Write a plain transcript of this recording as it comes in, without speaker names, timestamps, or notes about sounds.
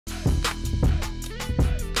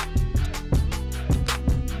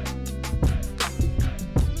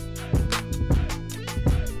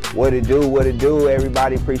What it do,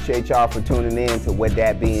 everybody. Appreciate y'all for tuning in to With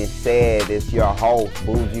That Being Said. It's your host,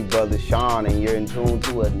 Bougie Brother Sean, and you're in tune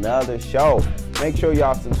to another show. Make sure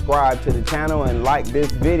y'all subscribe to the channel and like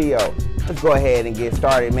this video. Let's go ahead and get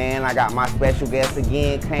started, man. I got my special guest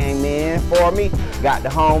again, came in for me. Got the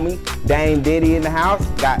homie, Dame Diddy in the house.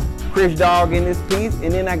 Got Chris Dog in this piece,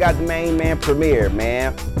 and then I got the main man, Premier,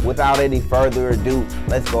 man. Without any further ado,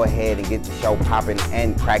 let's go ahead and get the show popping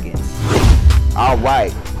and cracking. All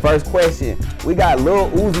right, first question. We got Lil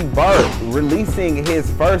Uzi Vert releasing his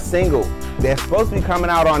first single that's supposed to be coming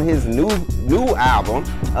out on his new album.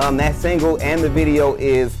 That single and the video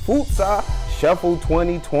is Futsal Shuffle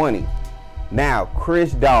 2020. Now,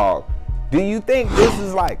 Chris Dog, do you think this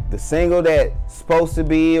is like the single that's supposed to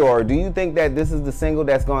be, or do you think that this is the single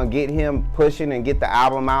that's going to get him pushing and get the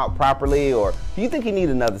album out properly, or do you think he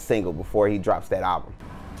needs another single before he drops that album?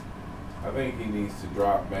 I think he needs to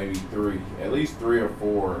drop maybe at least three or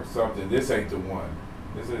four or something. This ain't the one.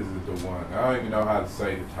 This isn't the one. I don't even know how to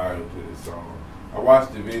say the title to this song. I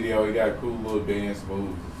watched the video. He got cool little dance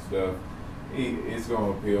moves and stuff. It's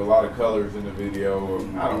going to appeal. A lot of colors in the video. Or,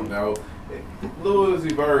 I don't know. Lil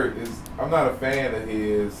Uzi Vert I'm not a fan of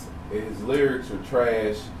his. His lyrics are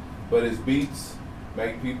trash, but his beats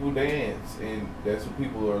make people dance, and that's what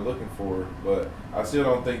people are looking for. But I still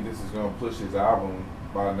don't think this is going to push his album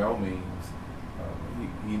by no means.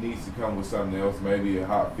 He needs to come with something else, maybe a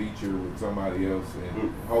hot feature with somebody else,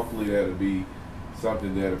 and hopefully that'll be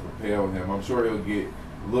something that'll propel him. I'm sure he'll get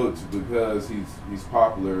looked because he's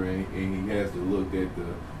popular and he has the look that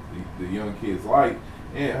the young kids like,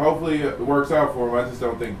 and hopefully it works out for him. I just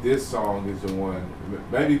don't think this song is the one.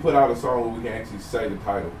 Maybe put out a song where we can actually say the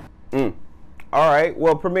title. All right,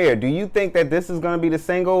 well, Premier, do you think that this is going to be the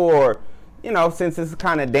single, or you know, since it's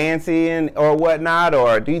kind of dancey and or whatnot,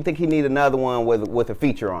 or do you think he needs another one with a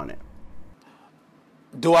feature on it?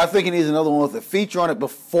 Do I think he needs another one with a feature on it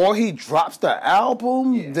before he drops the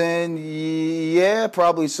album? Yeah. Then yeah,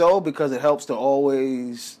 probably so, because it helps to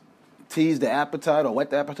always tease the appetite, or whet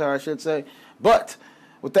the appetite, I should say. But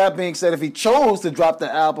with that being said, if he chose to drop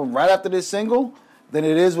the album right after this single, then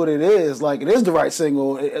it is what it is. Like, it is the right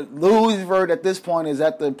single. Lil Uzi Vert at this point is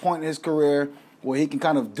at the point in his career where he can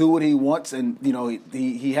kind of do what he wants, and you know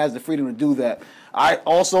he has the freedom to do that. I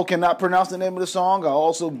also cannot pronounce the name of the song. I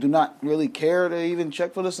also do not really care to even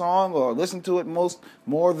check for the song or listen to it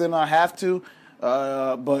more than I have to.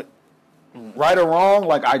 But right or wrong,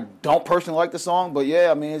 like, I don't personally like the song, but yeah,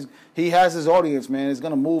 I mean, he has his audience, man. It's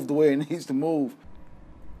gonna move the way it needs to move.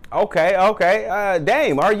 Okay.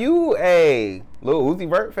 Dame, are you a Lil Uzi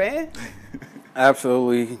Vert fan?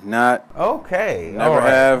 Absolutely not. Okay. Never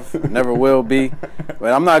have, never will be.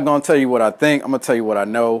 But I'm not going to tell you what I think. I'm going to tell you what I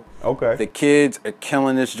know. Okay. The kids are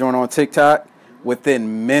killing this joint on TikTok.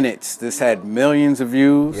 Within minutes, this had millions of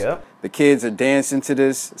views. Yep. The kids are dancing to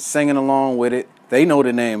this, singing along with it. They know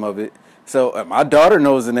the name of it. So my daughter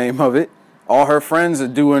knows the name of it. All her friends are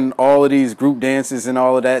doing all of these group dances and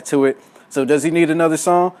all of that to it. So does he need another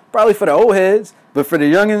song? Probably for the old heads. But for the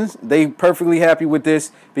youngins, they perfectly happy with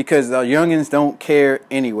this, because the youngins don't care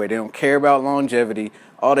anyway. They don't care about longevity.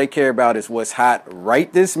 All they care about is what's hot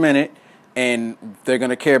right this minute, and they're going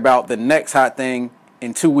to care about the next hot thing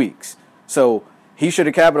in 2 weeks. So he should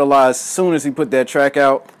have capitalized as soon as he put that track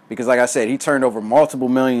out, because like I said, he turned over multiple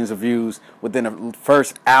millions of views within the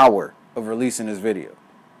first hour of releasing his video.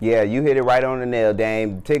 Yeah, you hit it right on the nail,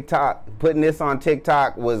 Dame. TikTok, putting this on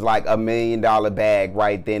TikTok was like $1 million bag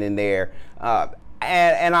right then and there.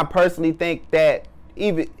 And I personally think that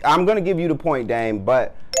I'm going to give you the point, Dame,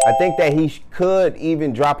 but I think that he could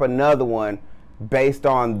even drop another one based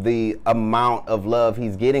on the amount of love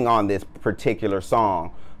he's getting on this particular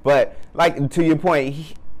song. But like, to your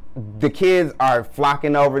point, the kids are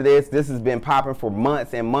flocking over this. This has been popping for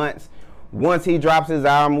months and months. Once he drops his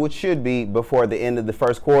album, which should be before the end of the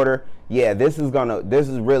first quarter, yeah, this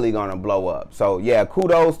is really gonna blow up. So yeah,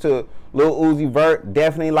 kudos to Lil Uzi Vert.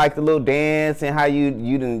 Definitely like the little dance and how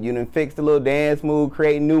you done fix the little dance move,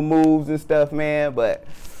 creating new moves and stuff, man. But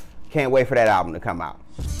can't wait for that album to come out.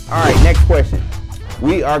 All right, next question.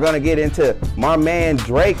 We are gonna get into my man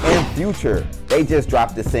Drake and Future. They just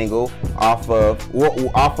dropped the single off of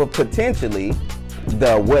potentially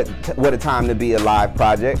the What a Time to Be Alive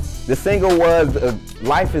project. The single was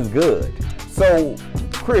Life is Good. So,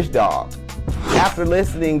 Chris Dog, after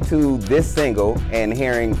listening to this single and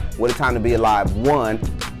hearing What a Time to Be Alive 1,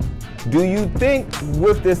 do you think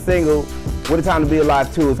with this single, What a Time to Be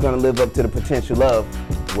Alive 2 is going to live up to the potential of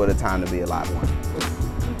What a Time to Be Alive 1?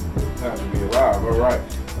 Time to Be Alive, all right.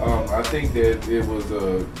 I think that it was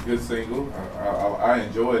a good single. I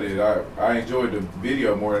enjoyed it. I enjoyed the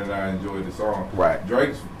video more than I enjoyed the song. Right.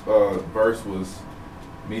 Drake's verse was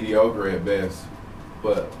mediocre at best,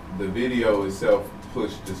 but the video itself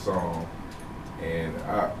pushed the song. And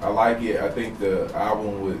I like it. I think the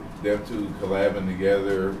album with them two collabing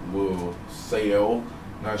together will sell.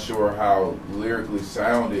 Not sure how lyrically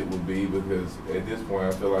sound it will be, because at this point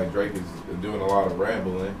I feel like Drake is doing a lot of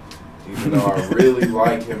rambling. Even though I really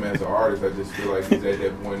like him as an artist, I just feel like he's at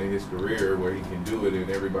that point in his career where he can do it and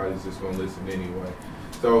everybody's just going to listen anyway.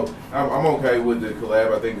 So I'm okay with the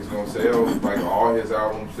collab. I think it's going to sell. Like all his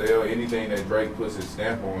albums sell. Anything that Drake puts his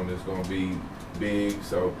stamp on is going to be big.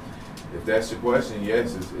 So if that's your question,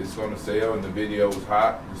 yes, it's going to sell. And the video was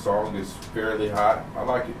hot. The song is fairly hot. I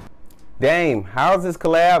like it. Dame, how's this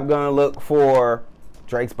collab going to look for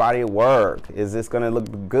Drake's body of work? Is this going to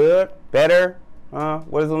look good, better?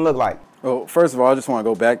 What does it look like? Well, first of all, I just want to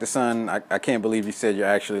go back to son. I can't believe you said you're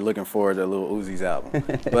actually looking forward to Lil Uzi's album.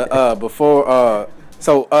 But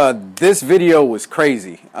this video was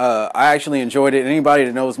crazy. I actually enjoyed it. Anybody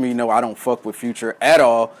that knows me know I don't fuck with Future at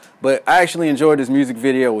all. But I actually enjoyed this music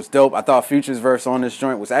video. It was dope. I thought Future's verse on this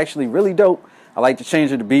joint was actually really dope. I like the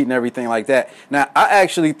change of the beat and everything like that. Now, I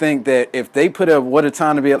actually think that if they put a What a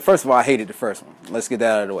Time to Be Alive, first of all, I hated the first one. Let's get that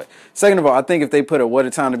out of the way. Second of all, I think if they put a What a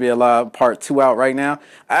Time to Be Alive Part 2 out right now,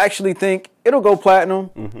 I actually think it'll go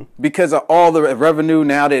platinum because of all the revenue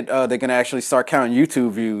now that they can actually start counting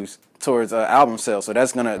YouTube views towards album sales. So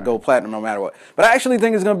that's going to go platinum no matter what. But I actually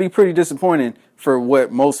think it's going to be pretty disappointing for what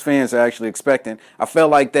most fans are actually expecting. I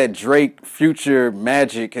felt like that Drake Future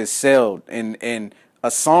magic has sailed in a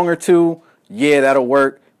song or two. Yeah, that'll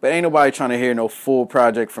work, but ain't nobody trying to hear no full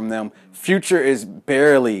project from them. Future is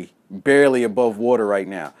barely above water right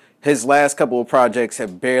now. His last couple of projects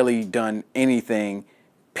have barely done anything,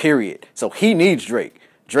 period. So he needs Drake.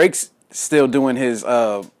 Drake's still doing his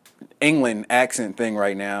England accent thing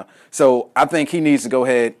right now. So I think he needs to go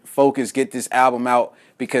ahead, focus, get this album out,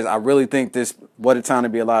 because I really think this What a Time to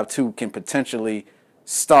Be Alive 2 can potentially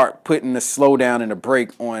start putting the slowdown and a break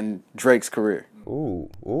on Drake's career. Ooh.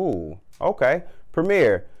 Okay.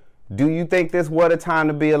 Premier, do you think this What a Time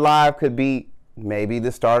to Be Alive could be maybe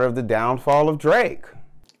the start of the downfall of Drake?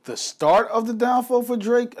 The start of the downfall for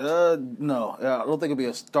Drake? No. I don't think it'll be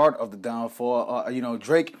a start of the downfall.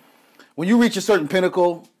 Drake, when you reach a certain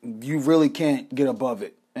pinnacle, you really can't get above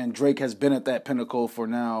it. And Drake has been at that pinnacle for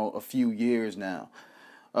now a few years now.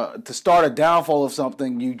 To start a downfall of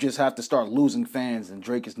something, you just have to start losing fans, and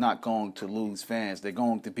Drake is not going to lose fans. They're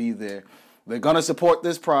going to be there. They're going to support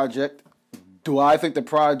this project. Do I think the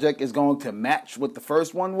project is going to match what the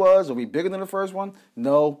first one was or be bigger than the first one?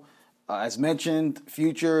 No. As mentioned,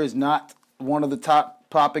 Future is not one of the top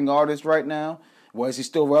popping artists right now. Was he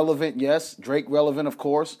still relevant? Yes. Drake relevant, of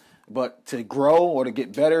course. But to grow or to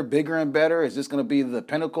get better, bigger and better, is this going to be the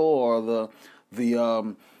pinnacle or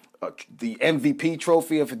the MVP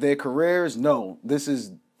trophy of their careers? No. This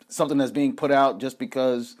is something that's being put out just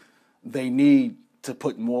because they need to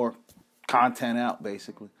put more content out,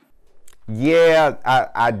 basically. Yeah,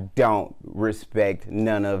 I don't respect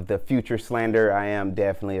none of the Future slander. I am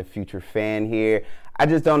definitely a Future fan here. I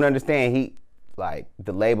just don't understand.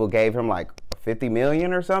 The label gave him like 50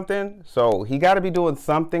 million or something. So he got to be doing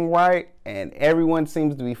something right. And everyone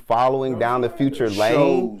seems to be following down the Future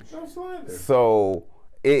lane. So,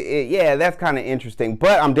 yeah, that's kind of interesting.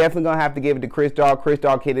 But I'm definitely going to have to give it to Chris Dog. Chris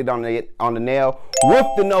Dog hit it on the nail with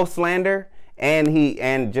the no slander.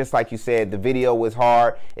 And just like you said, the video was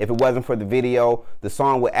hard. If it wasn't for the video, the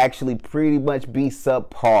song would actually pretty much be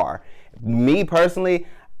subpar. Me personally,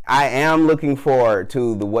 I am looking forward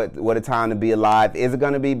to the What a Time to Be Alive. Is it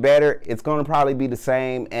going to be better? It's going to probably be the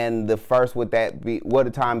same. And the first What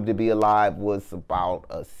a Time to Be Alive was about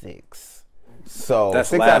a 6. So that's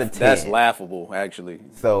 6 out of 10. That's laughable, actually.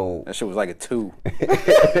 So that shit was like a 2.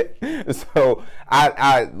 So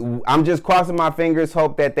I'm just crossing my fingers,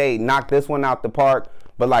 hope that they knock this one out the park.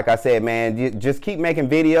 But like I said, man, you just keep making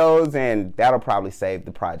videos, and that'll probably save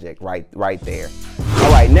the project right there.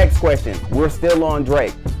 All right, next question. We're still on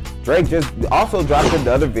Drake. Drake just also dropped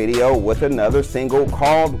another video with another single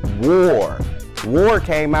called War. War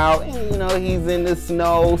came out, and he's in the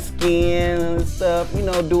snow, skiing and stuff,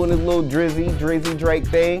 doing his little drizzy Drake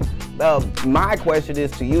thing. My question is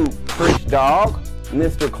to you, Chris Dog,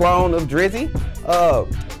 Mr. Clone of Drizzy.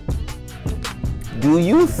 Do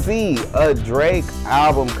you see a Drake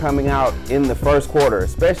album coming out in the first quarter,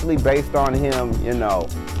 especially based on him,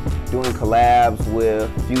 doing collabs with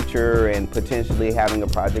Future and potentially having a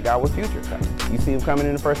project out with Future? You see him coming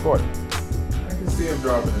in the first quarter? I can see him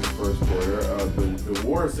dropping in the first quarter. The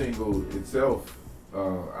War single itself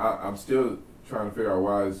I'm still trying to figure out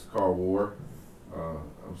why it's called War.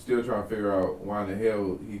 I'm still trying to figure out why in the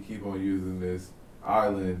hell he keep on using this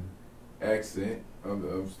island accent.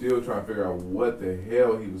 I'm still trying to figure out what the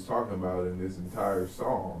hell he was talking about in this entire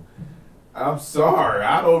song. I'm sorry,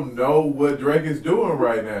 I don't know what Drake is doing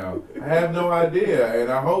right now. I have no idea, and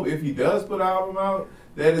I hope if he does put an album out,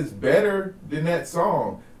 that is better than that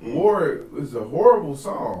song. War is a horrible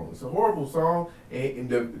song. It's a horrible song, and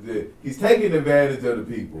he's taking advantage of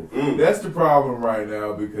the people. That's the problem right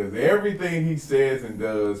now, because everything he says and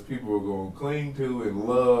does, people are going to cling to and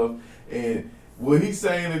love, and what he's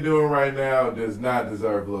saying and doing right now does not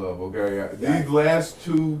deserve love, okay? These last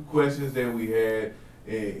two questions that we had,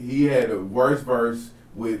 he had a worse verse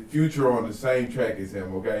with Future on the same track as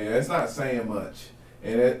him, okay? And that's not saying much.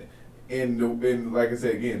 And like I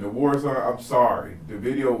said again, the War song, I'm sorry. The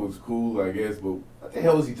video was cool, I guess, but what the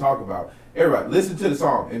hell is he talking about? Everybody, listen to the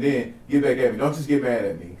song and then get back at me. Don't just get mad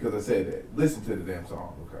at me because I said that. Listen to the damn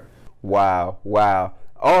song, okay? Wow.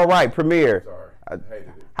 All right, Premier. Sorry, I hated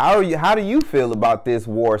it. How do you feel about this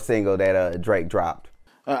War single that Drake dropped?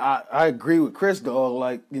 I agree with Chris, though.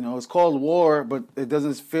 Like, it's called War, but it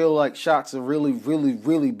doesn't feel like shots are really, really,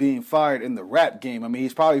 really being fired in the rap game. I mean,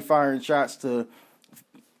 he's probably firing shots to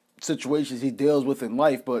situations he deals with in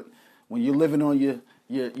life, but when you're living on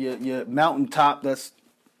your mountaintop that's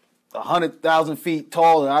 100,000 feet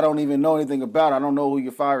tall and I don't even know anything about, I don't know who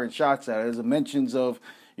you're firing shots at. There's mentions of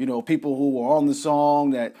people who were on the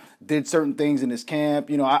song that did certain things in his camp.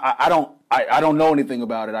 I don't know anything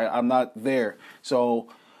about it. I'm not there, so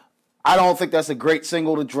I don't think that's a great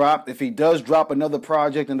single to drop. If he does drop another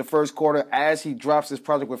project in the first quarter, as he drops this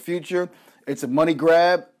project with Future, it's a money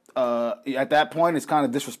grab. At that point, it's kind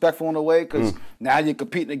of disrespectful in a way, because now you're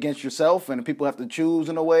competing against yourself, and people have to choose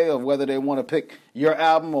in a way of whether they want to pick your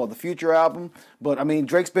album or the Future album. But I mean,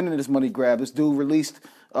 Drake's been in this money grab. This dude released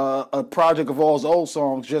a project of all his old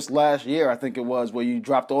songs just last year, I think it was, where you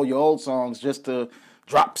dropped all your old songs just to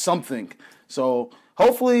drop something. So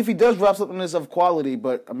hopefully, if he does drop something that's of quality,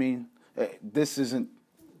 but I mean, the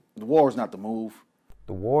War is not the move.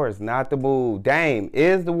 The War is not the move. Dame,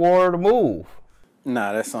 is the War the move?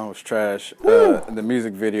 Nah, that song was trash. The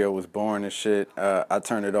music video was boring as shit. I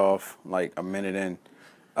turned it off like a minute in.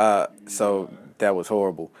 So that was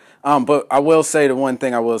horrible. But I will say, the one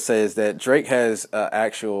thing I will say is that Drake has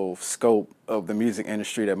actual scope of the music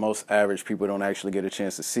industry that most average people don't actually get a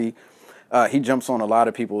chance to see. He jumps on a lot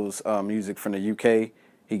of people's music from the UK.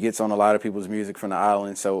 He gets on a lot of people's music from the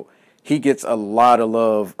island. So he gets a lot of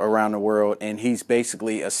love around the world, and he's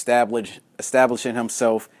basically establishing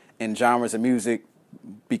himself in genres of music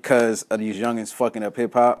because of these youngins fucking up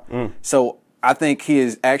hip-hop. So I think he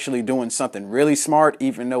is actually doing something really smart,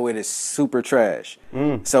 even though it is super trash.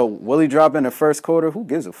 So will he drop in the first quarter? Who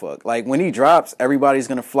gives a fuck? Like, when he drops, everybody's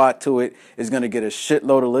going to flock to it. It's going to get a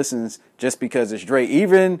shitload of listens just because it's Drake.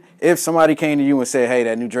 Even if somebody came to you and said, hey,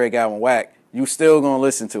 that new Drake album whack, you still going to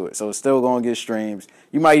listen to it. So it's still going to get streams.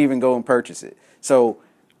 You might even go and purchase it. So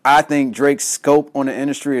I think Drake's scope on the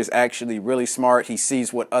industry is actually really smart. He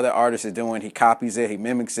sees what other artists are doing. He copies it. He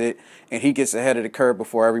mimics it. And he gets ahead of the curve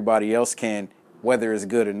before everybody else can, whether it's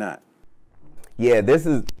good or not. Yeah, this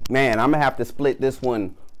is, man, I'm going to have to split this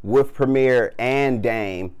one with Premier and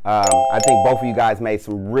Dame. I think both of you guys made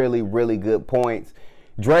some really, really good points.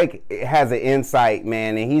 Drake has an insight,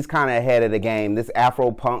 man, and he's kind of ahead of the game. This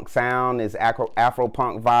Afro-punk sound, this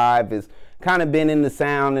Afro-punk vibe is kind of been in the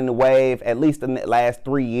sound and the wave, at least in the last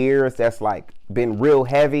 3 years. That's like been real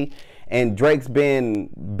heavy, and Drake's been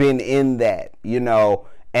in that,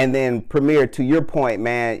 And then Premier, to your point,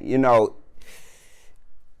 man,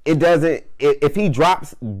 it doesn't, if he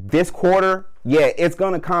drops this quarter, yeah, it's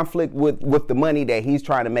going to conflict with the money that he's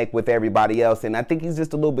trying to make with everybody else. And I think he's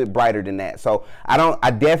just a little bit brighter than that. So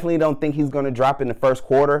I definitely don't think he's going to drop in the first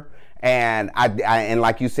quarter. And and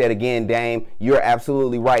like you said again, Dame, you're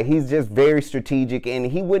absolutely right. He's just very strategic, and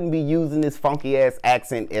he wouldn't be using this funky ass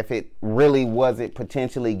accent if it really wasn't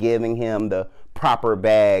potentially giving him the proper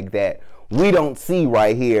bag that we don't see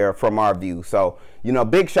right here from our view. So,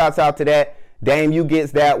 big shouts out to that. Dame, you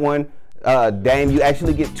gets that one. Dame, you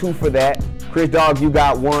actually get 2 for that. Chris Dog, you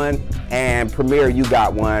got 1. And Premier, you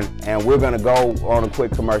got 1. And we're going to go on a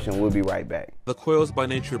quick commercial. We'll be right back. The Coils by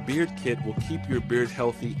Nature Beard Kit will keep your beard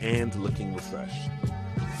healthy and looking refreshed.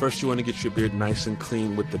 First, you want to get your beard nice and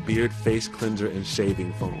clean with the Beard Face Cleanser and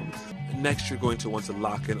Shaving Foam. Next, you're going to want to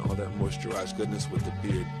lock in all that moisturized goodness with the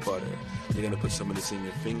beard butter. You're going to put some of this in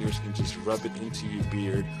your fingers and just rub it into your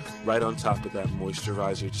beard right on top of that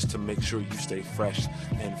moisturizer, just to make sure you stay fresh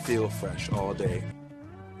and feel fresh all day.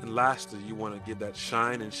 And lastly, you want to give that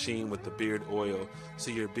shine and sheen with the beard oil so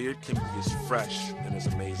your beard can be as fresh and as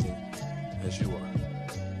amazing as you are.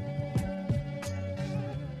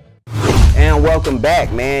 And welcome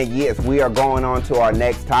back, man. Yes, we are going on to our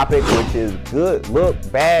next topic, which is good look,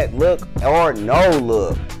 bad look, or no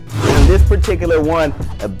look. And this particular one,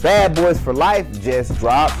 Bad Boys for Life just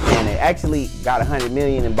dropped, and it actually got 100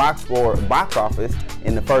 million in box office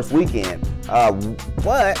in the first weekend.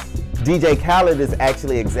 But DJ Khaled is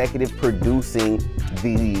actually executive producing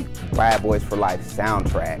the Bad Boys for Life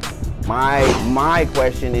soundtrack. My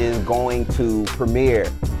question is going to Premiere.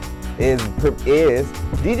 Is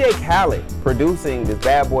DJ Khaled producing this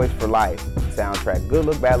Bad Boys for Life soundtrack? Good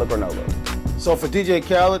look, bad look, or no look? So for DJ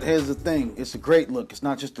Khaled, here's the thing. It's a great look. It's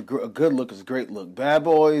not just a good look, it's a great look. Bad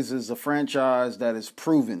Boys is a franchise that is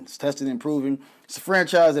proven. It's tested and proven. It's a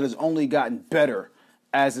franchise that has only gotten better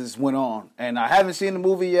as it's went on. And I haven't seen the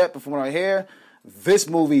movie yet, but from what I hear, this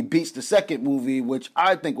movie beats the second movie, which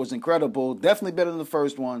I think was incredible. Definitely better than the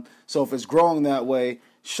first one. So if it's growing that way,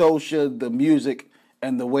 so should the music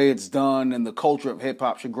and the way it's done and the culture of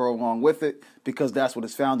hip-hop should grow along with it, because that's what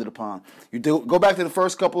it's founded upon. You go back to the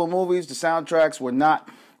first couple of movies, the soundtracks were not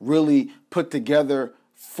really put together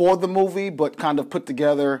for the movie, but kind of put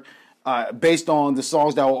together based on the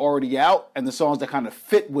songs that were already out and the songs that kind of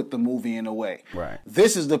fit with the movie in a way. Right.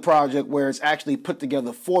 This is the project where it's actually put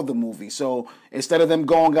together for the movie. So instead of them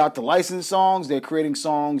going out to license songs, they're creating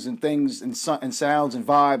songs and things and sounds and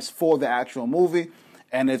vibes for the actual movie.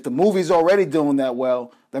 And if the movie's already doing that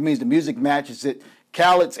well, that means the music matches it.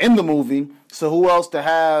 Khaled's in the movie, so who else to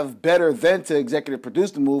have better than to executive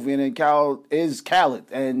produce the movie? And then Khaled is Khaled,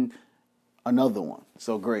 and another one.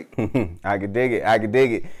 So great. I could dig it. I could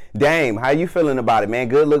dig it. Dame, how you feeling about it, man?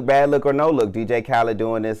 Good look, bad look, or no look? DJ Khaled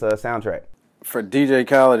doing this soundtrack. For DJ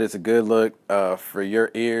Khaled, it's a good look. For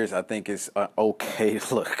your ears, I think it's an okay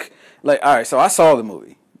look. Like, all right, so I saw the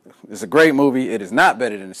movie. It's a great movie. It is not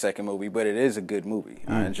better than the second movie, but it is a good movie.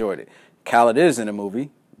 I enjoyed it. Khaled is in the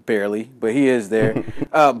movie, barely, but he is there.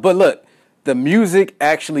 But look, the music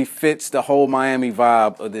actually fits the whole Miami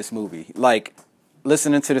vibe of this movie. Like,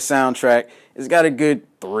 listening to the soundtrack, it's got a good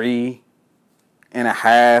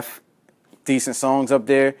 3.5 decent songs up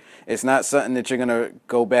there. It's not something that you're going to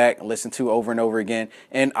go back and listen to over and over again.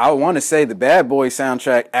 And I want to say the Bad Boys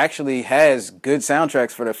soundtrack actually has good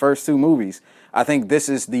soundtracks for the first two movies. I think this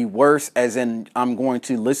is the worst, as in I'm going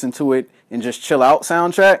to listen to it and just chill out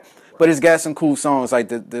soundtrack. But it's got some cool songs like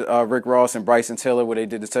the Rick Ross and Bryson Tiller where they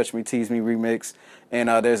did the Touch Me, Tease Me remix. And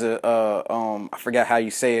there's I forgot how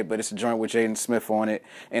you say it, but it's a joint with Jaden Smith on it.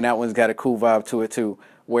 And that one's got a cool vibe to it too,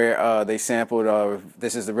 where they sampled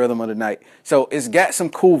This Is the Rhythm of the Night. So it's got some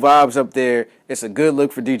cool vibes up there. It's a good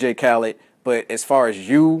look for DJ Khaled. But as far as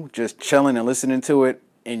you just chilling and listening to it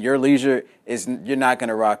in your leisure, you're not going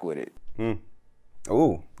to rock with it.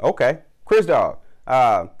 Ooh, okay. Chris Dog,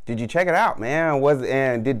 did you check it out, man?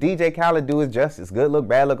 And did DJ Khaled do his justice? Good look,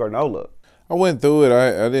 bad look, or no look? I went through it.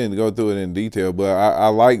 I didn't go through it in detail, but I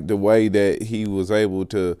liked the way that he was able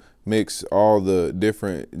to mix all the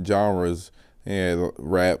different genres. He had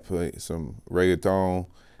rap, some reggaeton.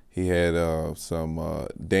 He had some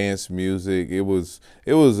dance music. It was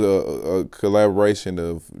a collaboration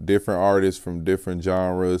of different artists from different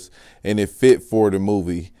genres, and it fit for the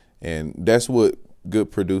movie. And that's what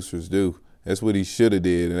good producers do. That's what he should have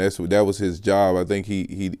did, and that was his job. I think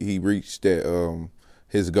he reached that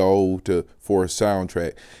his goal for a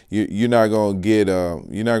soundtrack. You're not gonna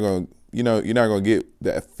get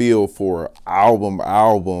that feel for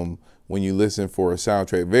album when you listen for a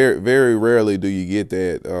soundtrack. Very very rarely do you get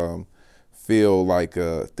that feel like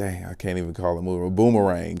dang, I can't even call it movie.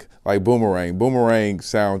 Boomerang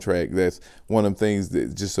soundtrack. That's one of them things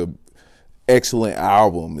that just a excellent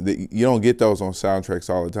album. You don't get those on soundtracks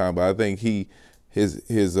all the time, but I think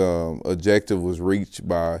his objective was reached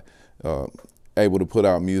by able to put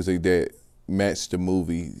out music that matched the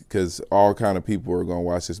movie, because all kind of people are gonna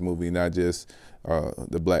watch this movie, not just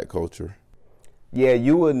the black culture. Yeah,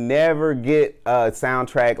 you would never get a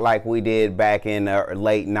soundtrack like we did back in the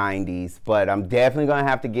late 90s, but I'm definitely gonna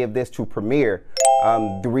have to give this to Premiere.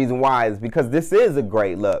 The reason why is because this is a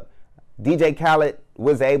great look. DJ Khaled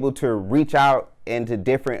was able to reach out into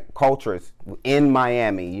different cultures in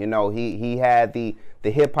Miami. You know, he had the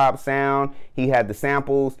hip hop sound, he had the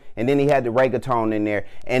samples, and then he had the reggaeton in there.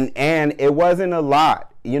 And it wasn't a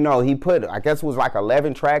lot. You know, he put, I guess it was like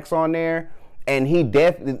 11 tracks on there. And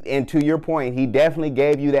and to your point, he definitely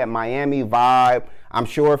gave you that Miami vibe. I'm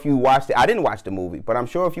sure if you watched it, I didn't watch the movie, but I'm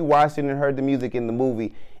sure if you watched it and heard the music in the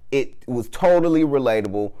movie, it was totally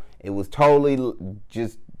relatable. It was totally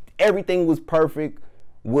just, everything was perfect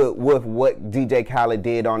with what DJ Khaled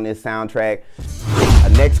did on this soundtrack.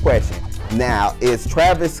 Next question. Now, is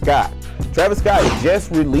Travis Scott. Travis Scott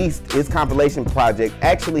just released his compilation project.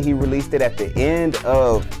 Actually, he released it at the end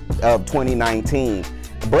of 2019.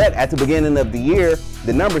 But at the beginning of the year,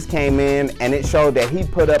 the numbers came in and it showed that he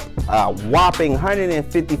put up a whopping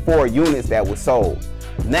 154 units that were sold.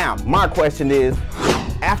 Now, my question is,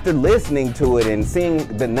 after listening to it and seeing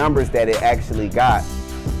the numbers that it actually got,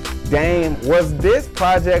 Dame, was this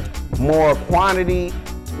project more quantity,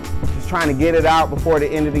 just trying to get it out before the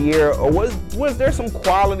end of the year, or was there some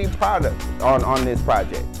quality product on this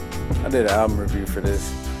project? I did an album review for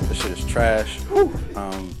this. This shit is trash.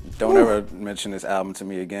 Don't ever mention this album to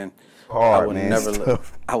me again. Hard, I will man.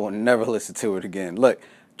 I will never listen to it again. Look,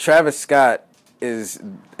 Travis Scott is,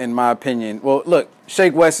 in my opinion, well, look,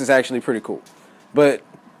 Shake West is actually pretty cool, but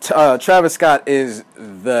Travis Scott is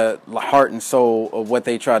the heart and soul of what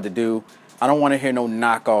they tried to do. I don't want to hear no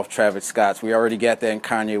knockoff Travis Scotts. We already got that in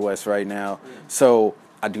Kanye West right now. So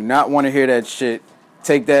I do not want to hear that shit.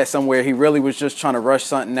 Take that somewhere. He really was just trying to rush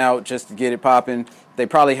something out just to get it popping. They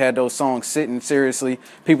probably had those songs sitting seriously.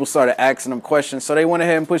 People started asking them questions, so they went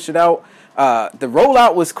ahead and pushed it out. The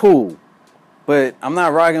rollout was cool, but I'm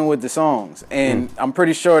not rocking with the songs. And I'm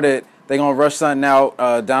pretty sure that they're going to rush something out.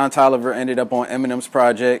 Don Toliver ended up on Eminem's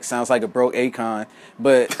project. Sounds like a broke Akon.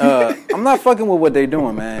 But I'm not fucking with what they're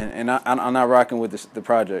doing, man. And I'm not rocking with the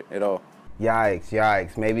project at all. Yikes,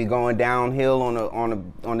 yikes. Maybe going downhill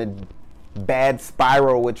on a bad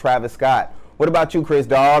spiral with Travis Scott. What about you, Chris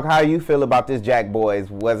Dog? How you feel about this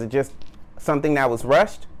JACKBOYS? Was it just something that was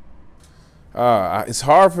rushed? It's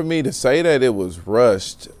hard for me to say that it was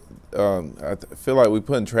rushed. I feel like we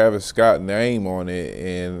putting Travis Scott's name on it,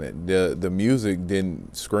 and the music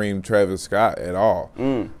didn't scream Travis Scott at all.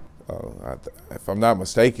 If I'm not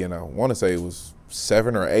mistaken, I want to say it was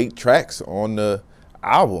 7 or 8 tracks on the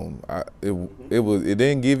album. It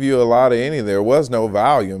didn't give you a lot of anything. There was no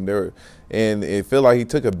volume there, and it felt like he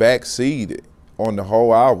took a back seat on the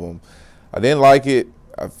whole album. I didn't like it.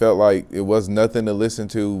 I felt like it was nothing to listen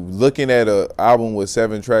to. Looking at an album with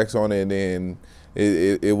 7 tracks on it, and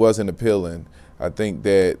it wasn't appealing. I think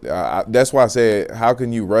that that's why I said, how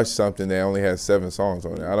can you rush something that only has 7 songs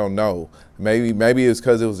on it? I don't know. Maybe it's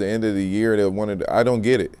because it was the end of the year that wanted. I don't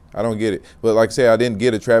get it. I don't get it. But like I said, I didn't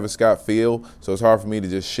get a Travis Scott feel, so it's hard for me to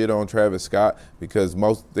just shit on Travis Scott, because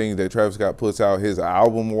most things that Travis Scott puts out, his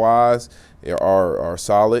album-wise, are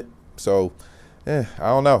solid. So, I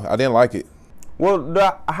don't know. I didn't like it. Well,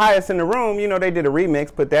 the Highest in the Room, you know, they did a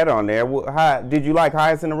remix, put that on there. Did you like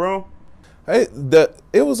Highest in the Room?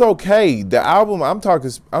 It was okay. The album,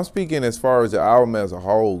 I'm speaking as far as the album as a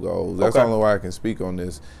whole goes. That's the only way I can speak on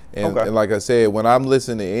this. And like I said, when I'm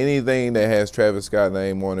listening to anything that has Travis Scott's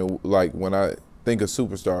name on it, like when I think of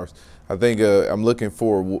superstars, I think I'm looking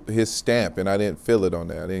for his stamp, and I didn't feel it on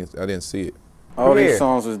that. I didn't see it. All these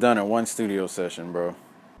songs was done in one studio session, bro.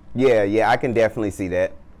 Yeah, I can definitely see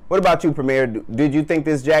that. What about you, Premier? Did you think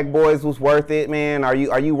this JACKBOYS was worth it, man? Are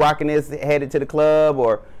you rocking this headed to the club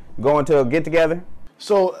or going to a get together?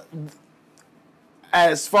 So,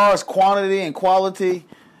 as far as quantity and quality,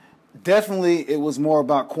 definitely it was more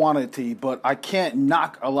about quantity, but I can't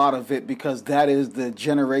knock a lot of it because that is the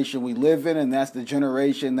generation we live in, and that's the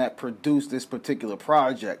generation that produced this particular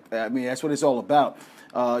project. I mean, that's what it's all about.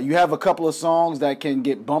 You have a couple of songs that can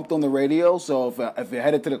get bumped on the radio, so if you're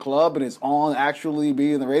headed to the club and it's on actually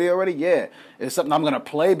being the radio already, yeah. It's something I'm going to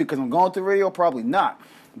play because I'm going to the radio? Probably not.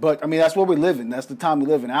 But, I mean, that's what we live in. That's the time we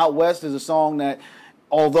live in. Out West is a song that,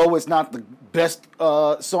 although it's not the best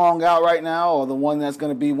song out right now, or the one that's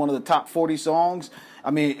going to be one of the top 40 songs,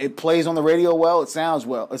 I mean, it plays on the radio well. It sounds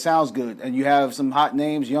good. And you have some hot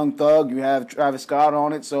names, Young Thug, you have Travis Scott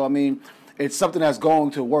on it. So, I mean, it's something that's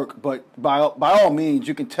going to work. But by all means,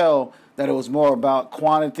 you can tell that it was more about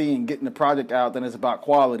quantity and getting the project out than it's about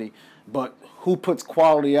quality. But who puts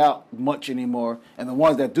quality out much anymore? And the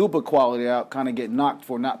ones that do put quality out kind of get knocked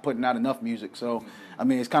for not putting out enough music. So, I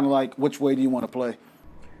mean, it's kind of like, which way do you want to play?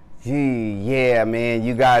 Gee, yeah, man,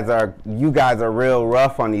 you guys are real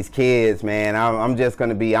rough on these kids, man. I'm just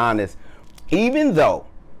gonna be honest. Even though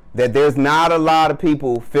that there's not a lot of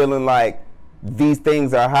people feeling like these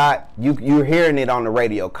things are hot, you're hearing it on the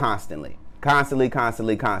radio constantly.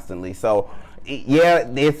 So, yeah,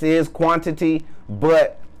 this is quantity,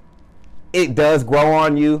 but it does grow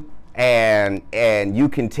on you, and you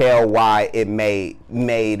can tell why it made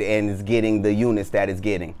and is getting the units that it's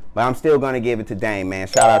getting. But I'm still going to give it to Dame, man.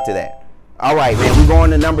 Shout out to that. All right, man, we're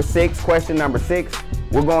going to number 6, question number 6.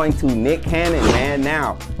 We're going to Nick Cannon, man.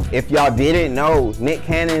 Now, if y'all didn't know, Nick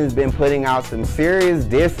Cannon has been putting out some serious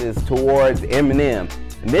disses towards Eminem.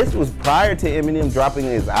 And this was prior to Eminem dropping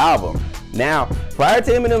his album. Now, prior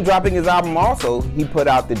to Eminem dropping his album also, he put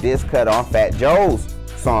out the diss cut on Fat Joe's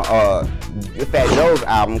song, Fat Joe's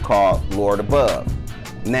album called Lord Above.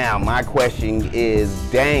 Now, my question is,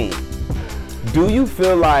 Dane, do you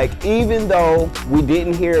feel like, even though we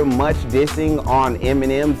didn't hear much dissing on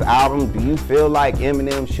Eminem's album, do you feel like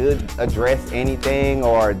Eminem should address anything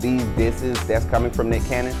or these disses that's coming from Nick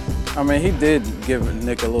Cannon? I mean, he did give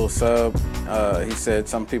Nick a little sub. He said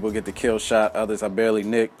some people get the kill shot, others are barely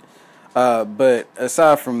nicked. But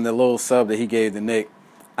aside from the little sub that he gave to Nick,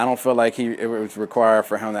 I don't feel like it was required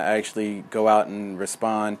for him to actually go out and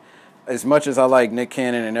respond. As much as I like Nick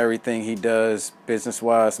Cannon and everything he does,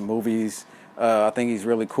 business-wise, movies, I think he's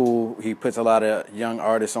really cool. He puts a lot of young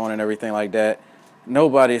artists on and everything like that.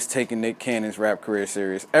 Nobody is taking Nick Cannon's rap career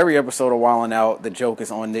serious. Every episode of Wildin' Out, the joke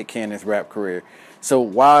is on Nick Cannon's rap career. So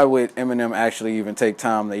why would Eminem actually even take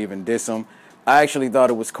time to even diss him? I actually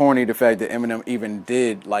thought it was corny, the fact that Eminem even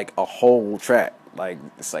did like a whole track. Like,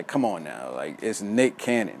 it's like, come on now. Like, it's Nick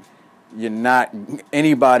Cannon.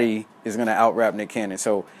 Anybody is going to out-rap Nick Cannon.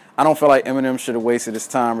 So I don't feel like Eminem should have wasted his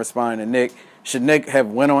time responding to Nick. Should Nick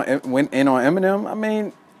have went in on Eminem? I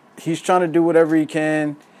mean, he's trying to do whatever he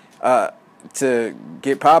can to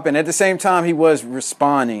get popping. At the same time, he was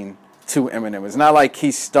responding to Eminem. It's not like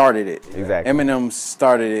he started it. Exactly. Eminem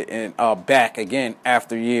started it and back again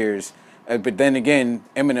after years. But then again,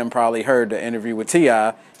 Eminem probably heard the interview with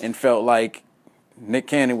T.I. and felt like Nick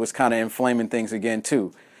Cannon was kind of inflaming things again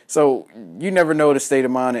too. So you never know the state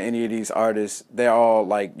of mind of any of these artists. They're all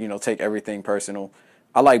like, take everything personal.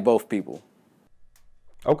 I like both people.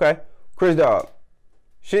 Okay. Chris Dog,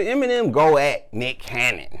 should Eminem go at Nick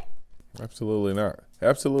Cannon? Absolutely not.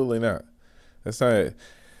 Absolutely not. That's not.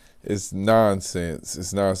 It's nonsense.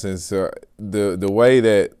 It's nonsense. The way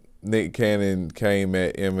that Nick Cannon came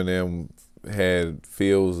at Eminem had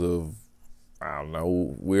feels of, I don't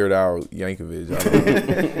know, Weird Al Yankovic.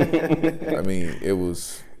 I mean, it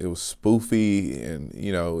was spoofy, and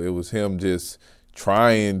it was him just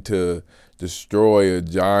trying to destroy a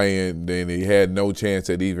giant, and he had no chance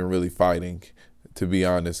at even really fighting, to be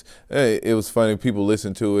honest. It was funny. People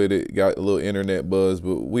listened to it. It got a little internet buzz,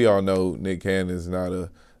 but we all know Nick Cannon is not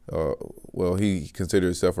well, he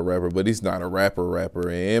considers himself a rapper, but he's not a rapper,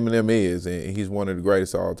 and Eminem is, and he's one of the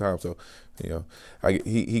greatest of all time. So,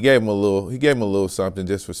 he gave him a little something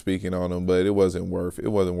just for speaking on him, but it wasn't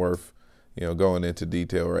worth going into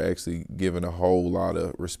detail or actually giving a whole lot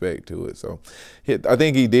of respect to it. So, I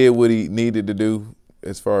think he did what he needed to do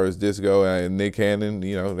as far as this go. And Nick Cannon,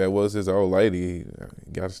 that was his old lady.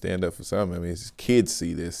 He got to stand up for something. I mean, his kids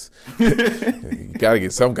see this. You got to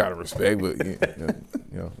get some kind of respect, but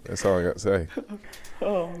that's all I got to say.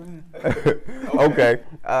 Oh man. Okay.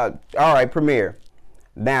 All right, Premier.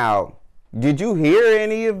 Now, did you hear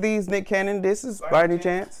any of these Nick Cannon disses by any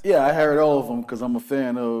chance? Yeah, I heard all of them because I'm a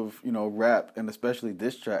fan of, rap and especially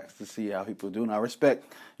diss tracks to see how people do. And I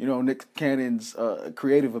respect, Nick Cannon's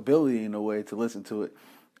creative ability in a way to listen to it.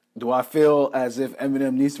 Do I feel as if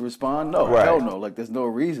Eminem needs to respond? No, right. Hell no. Like, there's no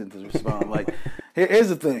reason to respond. Like, here's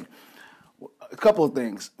the thing. A couple of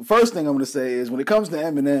things. First thing I'm going to say is when it comes to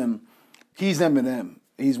Eminem, he's Eminem.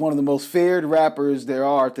 He's one of the most feared rappers there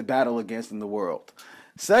are to battle against in the world.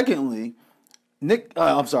 Secondly,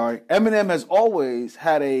 Eminem has always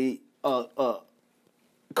had a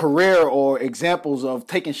career or examples of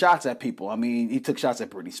taking shots at people. I mean, he took shots at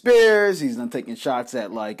Britney Spears. He's done taking shots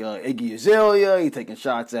at Iggy Azalea. He's taking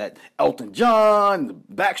shots at Elton John, the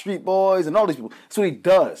Backstreet Boys, and all these people. That's what he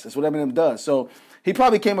does. That's what Eminem does. So he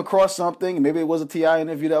probably came across something, maybe it was a T.I.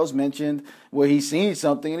 interview that was mentioned, where he seen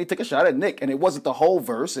something and he took a shot at Nick. And it wasn't the whole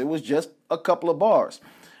verse. It was just a couple of bars.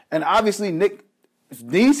 And obviously Nick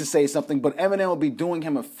needs to say something, but Eminem would be doing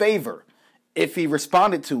him a favor if he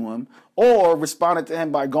responded to him or responded to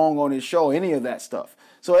him by going on his show, any of that stuff.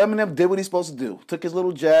 So Eminem did what he's supposed to do. Took his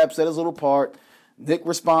little jab, said his little part. Nick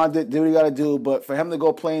responded, did what he got to do. But for him to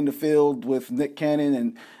go play in the field with Nick Cannon,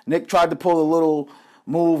 and Nick tried to pull a little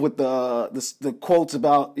move with the quotes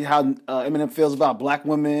about how Eminem feels about black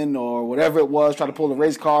women or whatever it was, try to pull the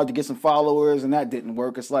race card to get some followers, and that didn't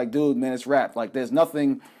work. It's like, dude, man, it's rap. Like, there's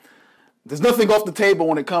nothing off the table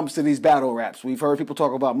when it comes to these battle raps. We've heard people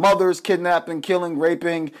talk about mothers, kidnapping, killing,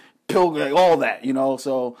 raping, pilgrim, all that,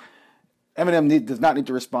 So Eminem does not need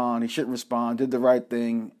to respond. He shouldn't respond. Did the right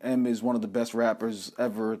thing. M is one of the best rappers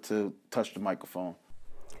ever to touch the microphone.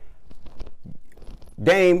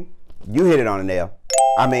 Dame, you hit it on the nail.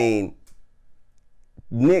 I mean,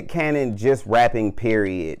 Nick Cannon just rapping,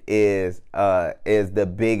 period, is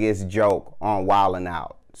the biggest joke on Wildin'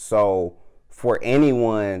 Out. So for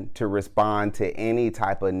anyone to respond to any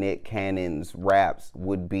type of Nick Cannon's raps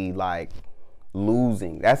would be like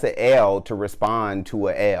losing. That's an L to respond to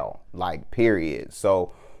a L, like, period.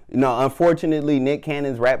 So, you know, unfortunately, Nick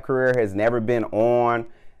Cannon's rap career has never been on,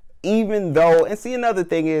 even though, and see, another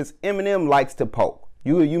thing is Eminem likes to poke.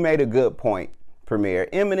 You made a good point, Premier.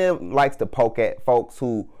 Eminem likes to poke at folks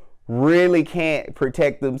who really can't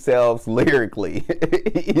protect themselves lyrically,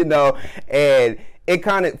 you know, and it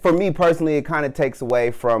kind of, for me personally, it kind of takes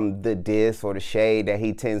away from the diss or the shade that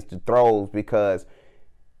he tends to throw, because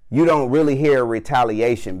you don't really hear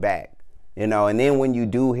retaliation back, you know, and then when you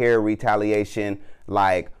do hear retaliation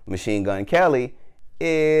like Machine Gun Kelly,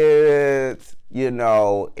 it's, you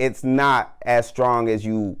know, it's not as strong as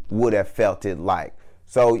you would have felt it like.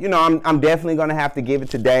 So, you know, I'm definitely going to have to give it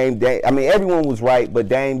to Dame. I mean, everyone was right, but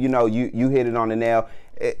Dame, you know, you hit it on the nail.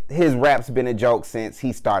 His rap's been a joke since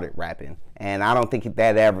he started rapping, and I don't think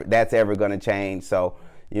that's ever going to change. So,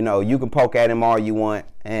 you know, you can poke at him all you want,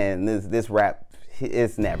 and this rap,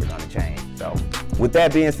 it's never going to change. So, with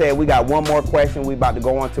that being said, we got one more question. We about to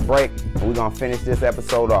go on to break, and we're going to finish this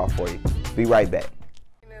episode off for you. Be right back.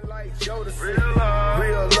 Real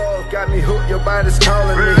love got me hooked, your body's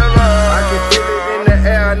calling me. I can feel it in the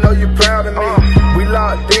air, I know you're proud of me. We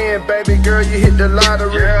locked in, baby girl, you hit the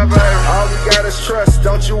lottery. All we got is trust,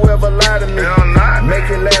 don't you ever lie to me. Make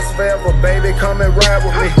it last forever, baby, come and ride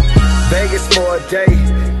with me. Vegas for a day,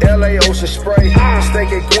 LA ocean spray. Steak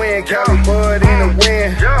at Gwen, Cali Bud in the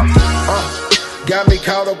wind. Got me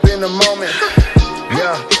caught up in the moment.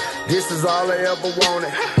 Yeah, this is all I ever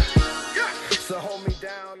wanted. So hold me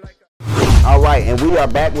down like all right, and we are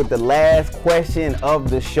back with the last question of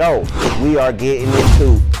the show. We are getting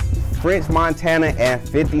into French Montana and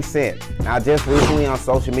 50 Cent. Now, just recently on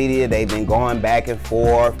social media, they've been going back and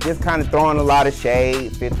forth, just kind of throwing a lot of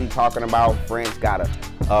shade. 50 talking about French got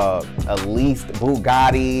a leased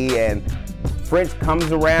Bugatti, and French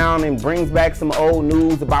comes around and brings back some old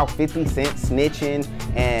news about 50 Cent snitching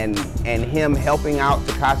and him helping out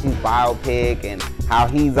Tekashi's biopic and how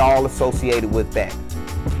he's all associated with that.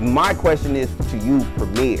 My question is to you,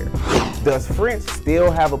 Premier. Does French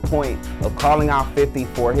still have a point of calling out 50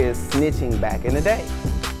 for his snitching back in the day?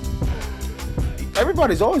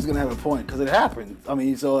 Everybody's always going to have a point because it happened. I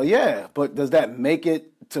mean, so yeah, but does that make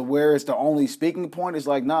it to where it's the only speaking point? It's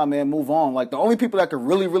like, nah, man, move on. Like, the only people that could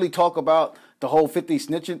really talk about the whole 50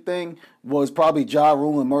 snitching thing was probably Ja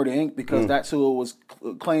Rule and Murder Inc. because that's who it was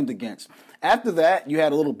claimed against. After that, you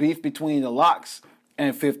had a little beef between the Locks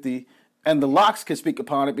and 50, and the Locks could speak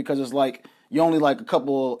upon it because it's like you're only like a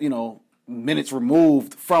couple, you know, minutes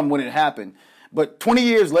removed from when it happened. But 20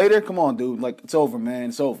 years later, come on, dude, like, it's over, man,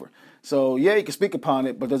 it's over. So, yeah, you can speak upon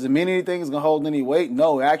it, but does it mean anything? Is going to hold any weight?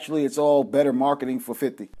 No, actually, it's all better marketing for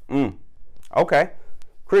 50. Okay.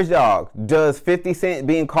 Chris Dog, does 50 Cent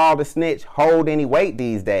being called a snitch hold any weight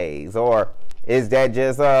these days? Or is that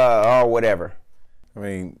just, whatever? I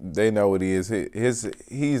mean, they know what he is.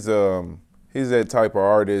 He's that type of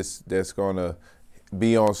artist that's going to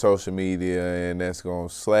be on social media and that's going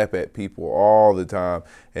to slap at people all the time.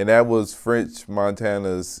 And that was French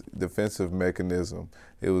Montana's defensive mechanism.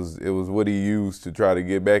 It was what he used to try to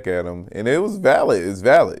get back at him. And it was valid. It's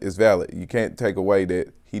valid. You can't take away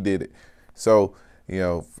that he did it. So, you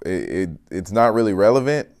know, it's not really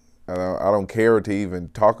relevant. I don't care to even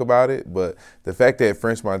talk about it, but the fact that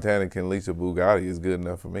French Montana can lease a Bugatti is good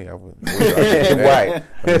enough for me. Right.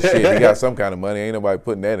 I mean, shit, he got some kind of money. Ain't nobody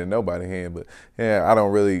putting that in nobody's hand. But yeah, I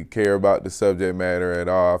don't really care about the subject matter at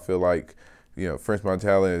all. I feel like, you know, French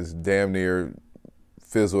Montana is damn near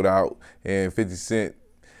fizzled out, and 50 Cent,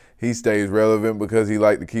 he stays relevant because he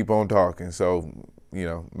like to keep on talking. So, you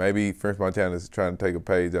know, maybe French Montana is trying to take a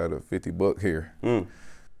page out of 50 book here.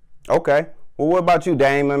 Okay. Well, what about you,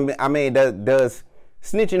 Dame? I mean, does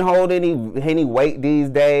snitching hold any weight these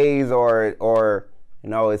days, or you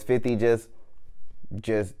know, is 50 just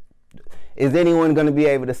is anyone going to be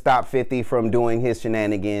able to stop 50 from doing his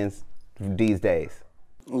shenanigans these days?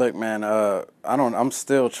 Look, man, I'm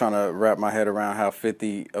still trying to wrap my head around how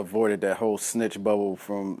 50 avoided that whole snitch bubble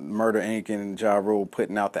from Murder Inc. and Ja Rule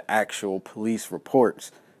putting out the actual police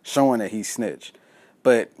reports showing that he snitched.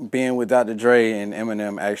 But being with Dr. Dre and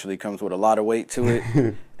Eminem actually comes with a lot of weight to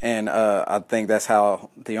it. And I think that's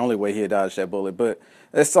the only way he dodged that bullet. But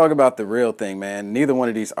let's talk about the real thing, man. Neither one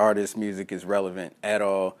of these artists' music is relevant at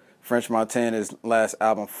all. French Montana's last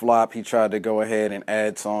album, Flop, he tried to go ahead and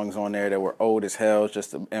add songs on there that were old as hell just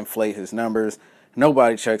to inflate his numbers.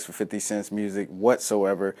 Nobody checks for 50 Cent's music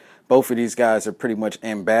whatsoever. Both of these guys are pretty much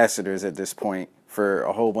ambassadors at this point for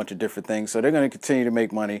a whole bunch of different things. So they're going to continue to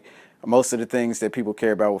make money. Most of the things that people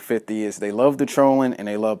care about with 50 is they love the trolling and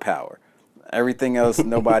they love power. Everything else,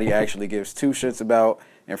 nobody actually gives two shits about.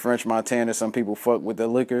 In French Montana, some people fuck with the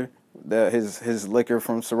liquor, his liquor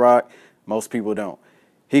from Ciroc. Most people don't.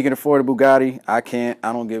 He can afford a Bugatti. I can't.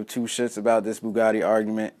 I don't give two shits about this Bugatti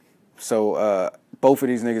argument. So both of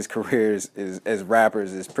these niggas' careers as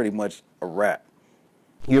rappers is pretty much a wrap.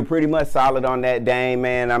 You're pretty much solid on that, Dame,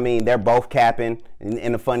 man. I mean, they're both capping.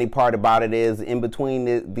 And the funny part about it is, in between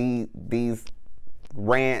these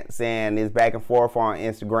rants and this back and forth on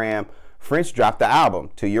Instagram, French dropped the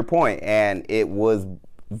album, to your point, and it was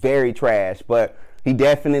very trash. But he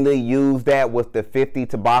definitely used that with the 50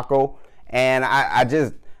 tobacco, and I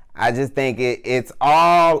just think it's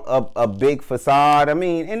all a big facade. I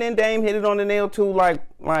mean, and then Dame hit it on the nail too. Like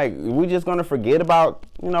we just gonna forget about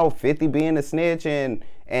 50 being a snitch and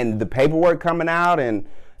the paperwork coming out and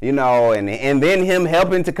and then him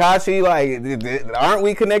helping Tekashi. Like, aren't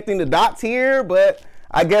we connecting the dots here? But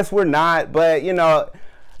I guess we're not. But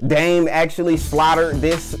Dame actually slaughtered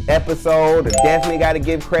this episode. Definitely got to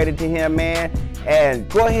give credit to him, man. And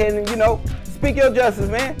go ahead and speak your justice,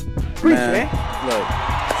 man. Preach, man. Look,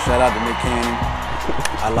 shout out to Nick Cannon.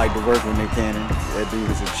 I like to work with Nick Cannon. That dude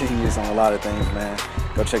is a genius on a lot of things, man.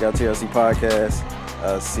 Go check out TLC Podcast.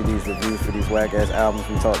 See these reviews for these whack-ass albums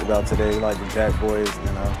we talked about today, like the JACKBOYS,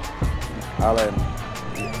 I'll let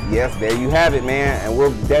them. Yes, there you have it, man. And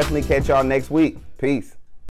we'll definitely catch y'all next week. Peace.